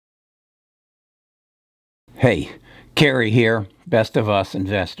Hey, Kerry here, Best of Us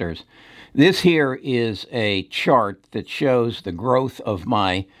Investors. This here is a chart that shows the growth of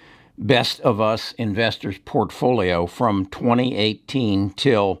my Best of Us Investors portfolio from 2018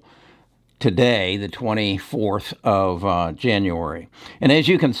 till today, the 24th of January. And as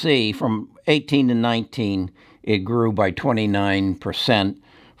you can see, from 18 to 19, it grew by 29%.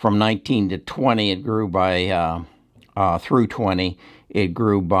 From 19 to 20, it grew by through 20, it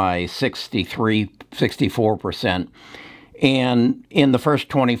grew by 64%. And in the first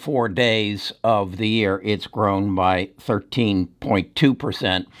 24 days of the year, it's grown by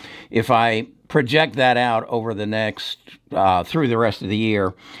 13.2%. If I project that out over the next, through the rest of the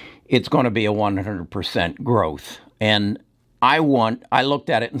year, it's going to be a 100% growth. And I looked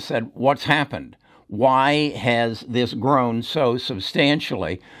at it and said, what's happened? Why has this grown so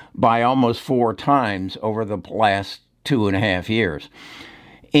substantially by almost 4 times over the last 2.5 years?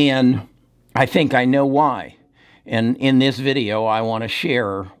 And I think I know why. And in this video, I want to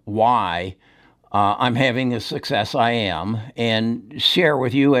share why I'm having the success I am and share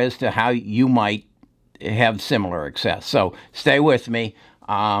with you as to how you might have similar success. So stay with me.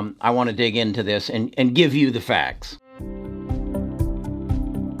 I want to dig into this and give you the facts.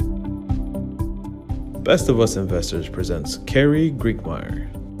 Best of Us Investors presents Kerry Griegmeyer.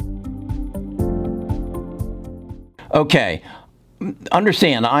 Okay.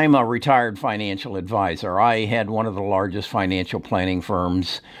 Understand, I'm a retired financial advisor. I had one of the largest financial planning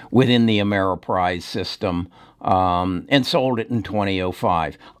firms within the Ameriprise system and sold it in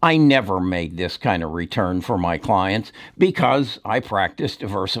 2005. I never made this kind of return for my clients because I practiced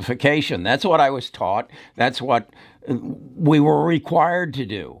diversification. That's what I was taught. That's what we were required to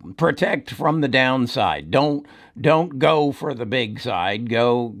do. Protect from the downside. Don't go for the big side.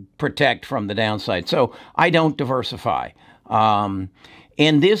 Go protect from the downside. So I don't diversify. And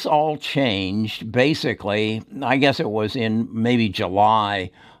this all changed basically, I guess it was in maybe July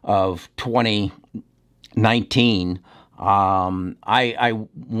of 2019. I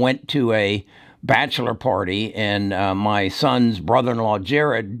went to a bachelor party and my son's brother-in-law,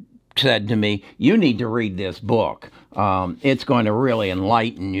 Jared, said to me, you need to read this book. It's going to really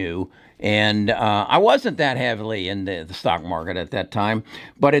enlighten you. And I wasn't that heavily into the stock market at that time,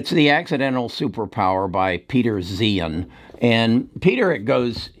 but it's The Accidental Superpower by Peter Zeihan. And Peter, it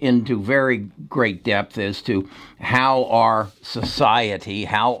goes into very great depth as to how our society,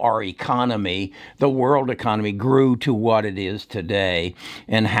 how our economy, the world economy grew to what it is today,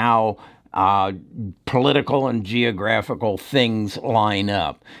 and how political and geographical things line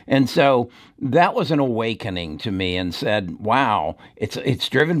up. And so that was an awakening to me and said, wow, it's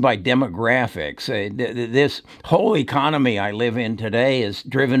driven by demographics. This whole economy I live in today is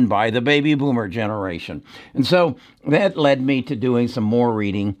driven by the baby boomer generation. And so that led me to doing some more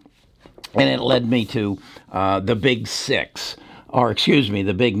reading, and it led me to the Big Six, or excuse me,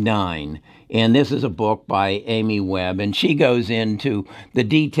 the Big Nine. And this is a book by Amy Webb, and she goes into the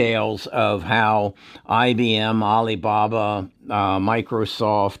details of how IBM, Alibaba,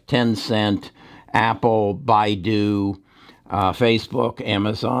 Microsoft, Tencent, Apple, Baidu, Facebook,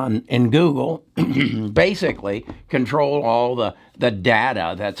 Amazon, and Google basically control all the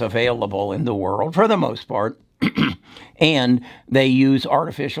data that's available in the world for the most part. And they use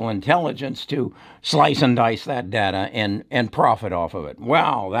artificial intelligence to slice and dice that data and profit off of it.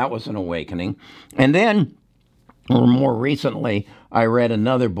 Wow, that was an awakening. And then, or more recently, I read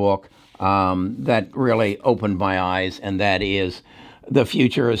another book that really opened my eyes, and that is The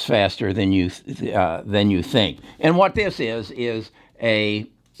Future is Faster Than You Think. And what this is a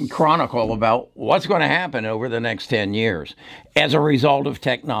chronicle about what's going to happen over the next 10 years as a result of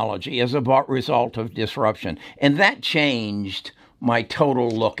technology, as a result of disruption. And that changed my total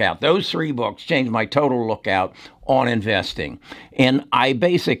lookout. Those 3 books changed my total lookout on investing. And I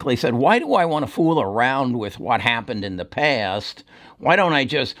basically said, why do I want to fool around with what happened in the past? Why don't I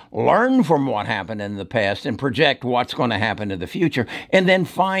just learn from what happened in the past and project what's going to happen in the future, and then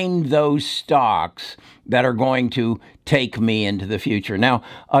find those stocks that are going to take me into the future? Now,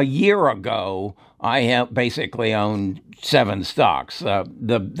 a year ago, I have basically owned 7 stocks.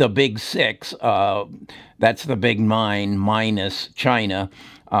 The Big Six, that's the Big Nine minus China,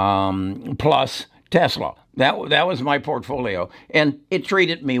 plus Tesla. That was my portfolio, and it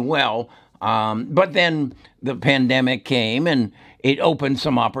treated me well. But then the pandemic came, and it opened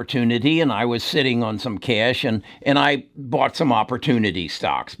some opportunity, and I was sitting on some cash, and I bought some opportunity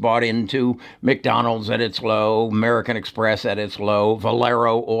stocks, bought into McDonald's at its low, American Express at its low,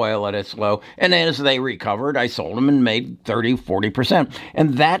 Valero Oil at its low, and as they recovered, I sold them and made 30, 40%.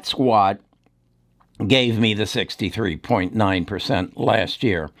 And that's what gave me the 63.9% last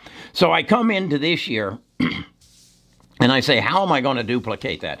year. So I come into this year And I say, how am I going to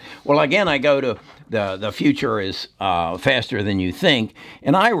duplicate that? Well, again, I go to the future is faster than you think.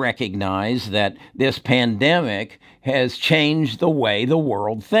 And I recognize that this pandemic has changed the way the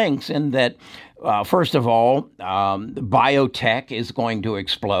world thinks, and that first of all, biotech is going to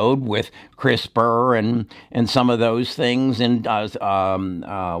explode with CRISPR and some of those things. And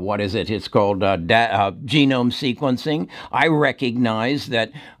what is it? It's called genome sequencing. I recognize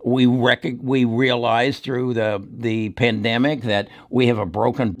that we realize through the pandemic that we have a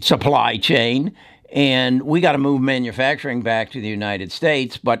broken supply chain. And we got to move manufacturing back to the United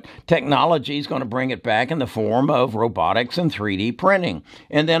States, but technology is going to bring it back in the form of robotics and 3D printing.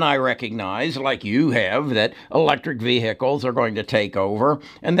 And then I recognize, like you have, that electric vehicles are going to take over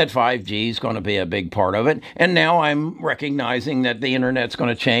and that 5G is going to be a big part of it. And now I'm recognizing that the internet's going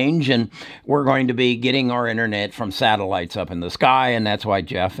to change, and we're going to be getting our internet from satellites up in the sky, and that's why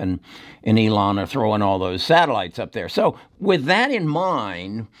Jeff and Elon are throwing all those satellites up there. So with that in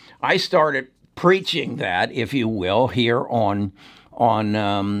mind, I started preaching that, if you will, here on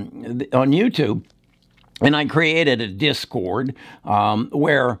YouTube, and I created a Discord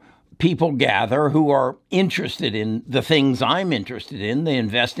where people gather who are interested in the things I'm interested in, the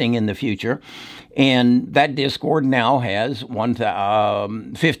investing in the future, and that Discord now has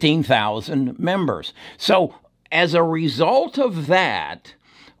 15,000 members. So as a result of that,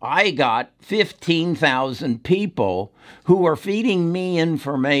 I got 15,000 people who are feeding me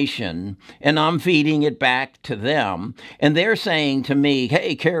information, and I'm feeding it back to them. And they're saying to me,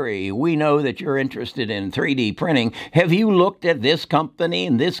 hey, Kerry, we know that you're interested in 3D printing. Have you looked at this company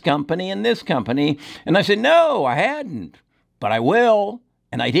and this company and this company? And I said, no, I hadn't, but I will.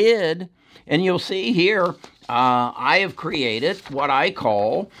 And I did. And you'll see here, I have created what I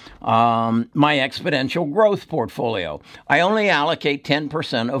call my exponential growth portfolio. I only allocate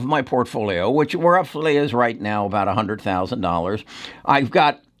 10% of my portfolio, which roughly is right now about $100,000. I've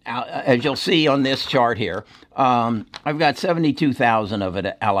got, as you'll see on this chart here, I've got 72,000 of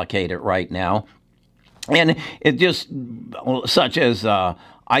it allocated right now. And it just, such as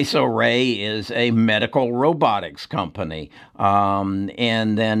IsoRay is a medical robotics company.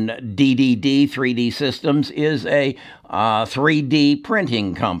 And then DDD, 3D Systems, is a 3D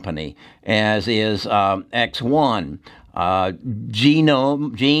printing company, as is X1.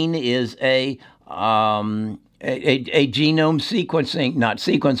 Gene is a genome sequencing, not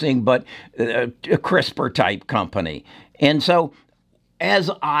sequencing, but a CRISPR type company. And so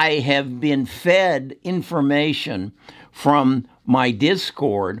as I have been fed information from my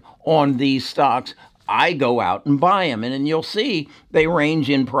Discord on these stocks, I go out and buy them. And then you'll see they range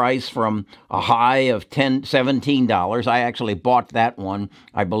in price from a high of $17. I actually bought that one,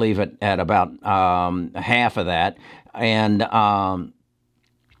 I believe, at about half of that. And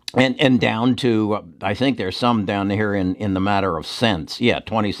down to, I think there's some down here in the matter of cents. Yeah,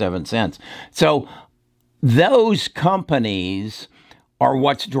 27 cents. So those companies are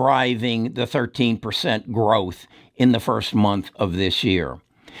what's driving the 13% growth in the first month of this year.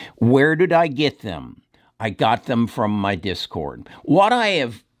 Where did I get them? I got them from my Discord. What I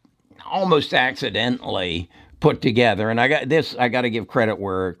have almost accidentally put together, and I got to give credit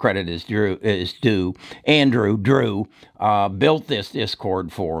where credit is due. Drew, built this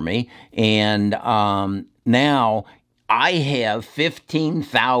Discord for me, and now I have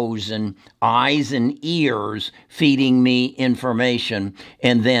 15,000 eyes and ears feeding me information,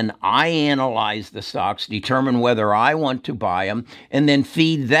 and then I analyze the stocks, determine whether I want to buy them, and then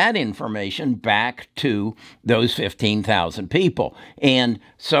feed that information back to those 15,000 people. And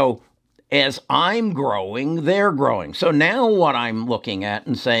so as I'm growing, they're growing. So now what I'm looking at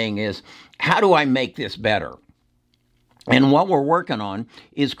and saying is, how do I make this better? And what we're working on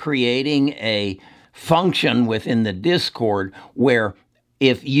is creating a function within the Discord where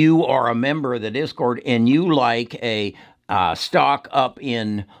if you are a member of the Discord and you like a stock up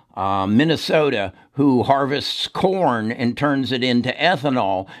in Minnesota who harvests corn and turns it into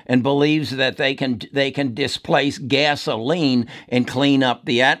ethanol and believes that they can displace gasoline and clean up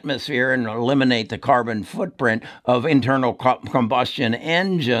the atmosphere and eliminate the carbon footprint of internal combustion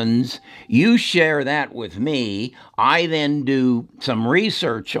engines, you share that with me. I then do some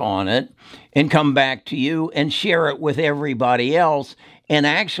research on it and come back to you and share it with everybody else and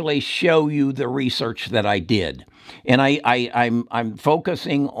actually show you the research that I did. And I'm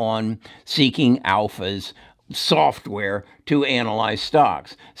focusing on seeking alphas software to analyze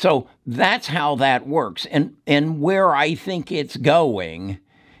stocks. So that's how that works. And where I think it's going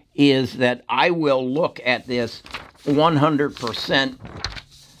is that I will look at this 100%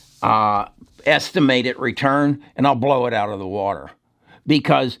 estimated return and I'll blow it out of the water,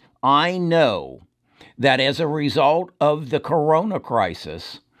 because I know that as a result of the corona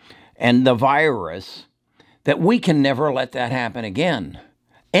crisis and the virus, that we can never let that happen again.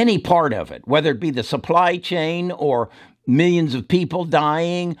 Any part of it, whether it be the supply chain or millions of people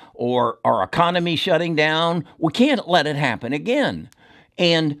dying or our economy shutting down, we can't let it happen again.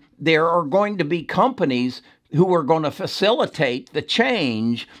 And there are going to be companies who are going to facilitate the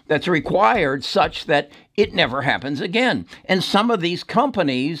change that's required such that it never happens again. And some of these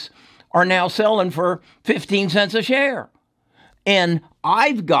companies are now selling for 15 cents a share. And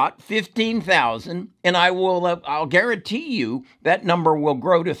I've got 15,000, and I'll guarantee you that number will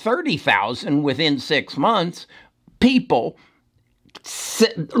grow to 30,000 within 6 months. People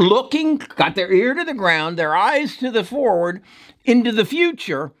looking, got their ear to the ground, their eyes to the forward, into the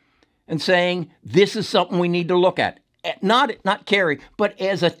future, and saying, this is something we need to look at. Not Carrie, but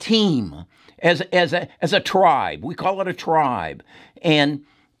as a team, as a tribe. We call it a tribe. And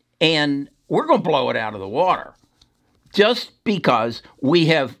we're going to blow it out of the water. Just because we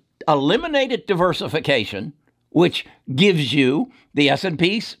have eliminated diversification, which gives you the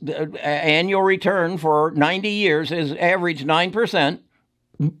S&P annual return for 90 years is average 9%.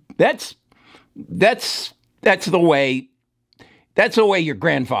 That's the way your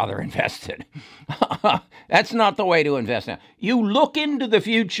grandfather invested. That's not the way to invest now. You look into the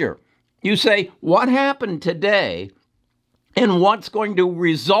future. You say, what happened today and what's going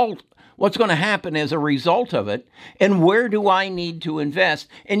to happen as a result of it, and where do I need to invest?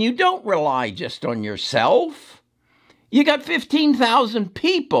 And you don't rely just on yourself. You got 15,000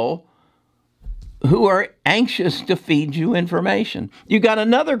 people who are anxious to feed you information. You got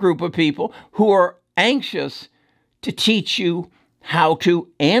another group of people who are anxious to teach you how to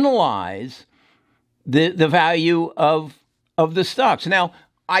analyze the value of the stocks. Now,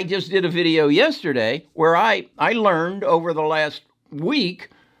 I just did a video yesterday where I learned over the last week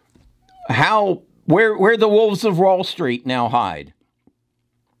where the wolves of Wall Street now hide,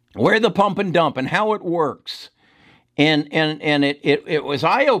 where the pump and dump and how it works. And it was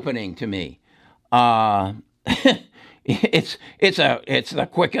eye-opening to me. It's the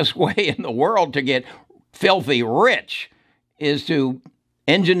quickest way in the world to get filthy rich is to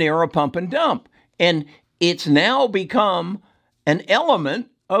engineer a pump and dump. And it's now become an element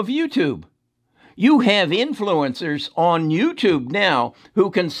of YouTube. You have influencers on YouTube now who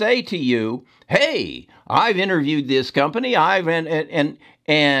can say to you, hey, I've interviewed this company, and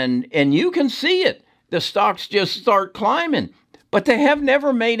you can see it. The stocks just start climbing, but they have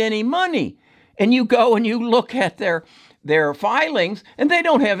never made any money. And you go and you look at their filings, and they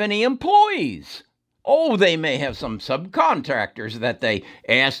don't have any employees. Oh, they may have some subcontractors that they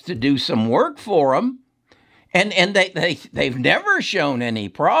asked to do some work for them, and they've never shown any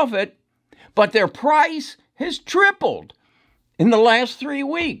profit, but their price has tripled in the last 3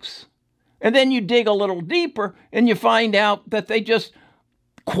 weeks. And then you dig a little deeper, and you find out that they just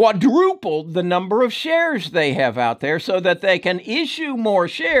quadrupled the number of shares they have out there so that they can issue more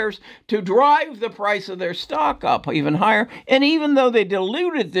shares to drive the price of their stock up even higher. And even though they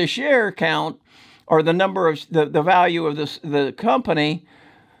diluted the share count or the number of the value of the company,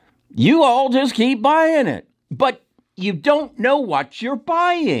 you all just keep buying it. But you don't know what you're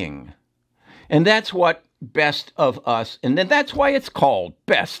buying. And that's what Best of Us, and then that's why it's called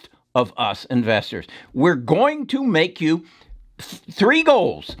Best of Us Investors. We're going to make you 3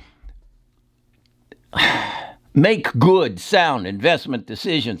 goals. Make good, sound investment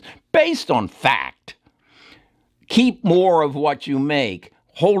decisions based on fact. Keep more of what you make,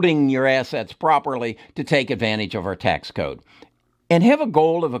 holding your assets properly to take advantage of our tax code. And have a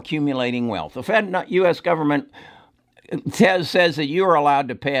goal of accumulating wealth. The U.S. government says that you're allowed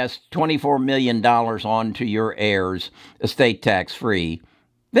to pass $24 million on to your heirs, estate tax free.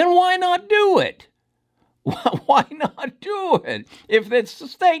 Then why not do it? Why not do it? If it's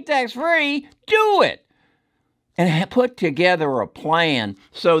estate tax free, do it. And put together a plan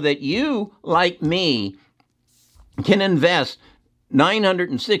so that you, like me, can invest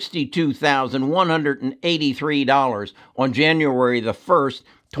 $962,183 on January the 1st,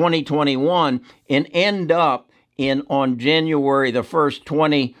 2021, and end up on January the 1st,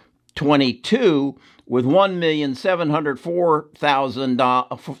 2022, with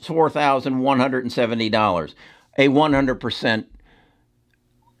 $1,704,170, a 100%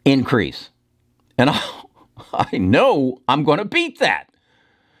 increase. And I know I'm going to beat that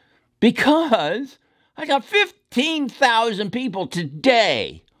because I got 15,000 people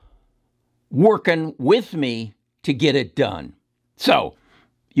today working with me to get it done. So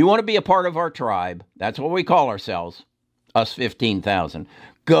you want to be a part of our tribe. That's what we call ourselves, us 15,000.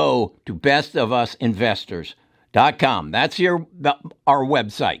 Go to bestofusinvestors.com. That's our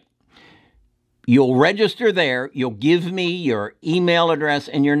website. You'll register there. You'll give me your email address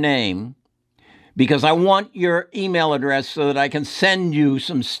and your name, because I want your email address so that I can send you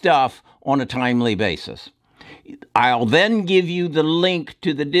some stuff on a timely basis. I'll then give you the link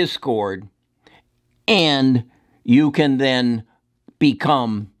to the Discord, and you can then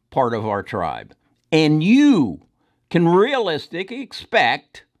become part of our tribe. And you can realistically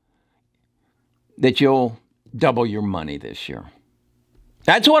expect that you'll double your money this year.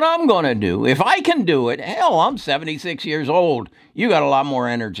 That's what I'm going to do. If I can do it, hell, I'm 76 years old. You got a lot more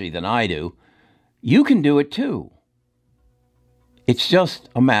energy than I do. You can do it too. It's just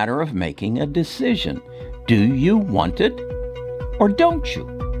a matter of making a decision. Do you want it or don't you?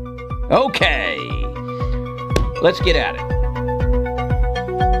 Okay, let's get at it.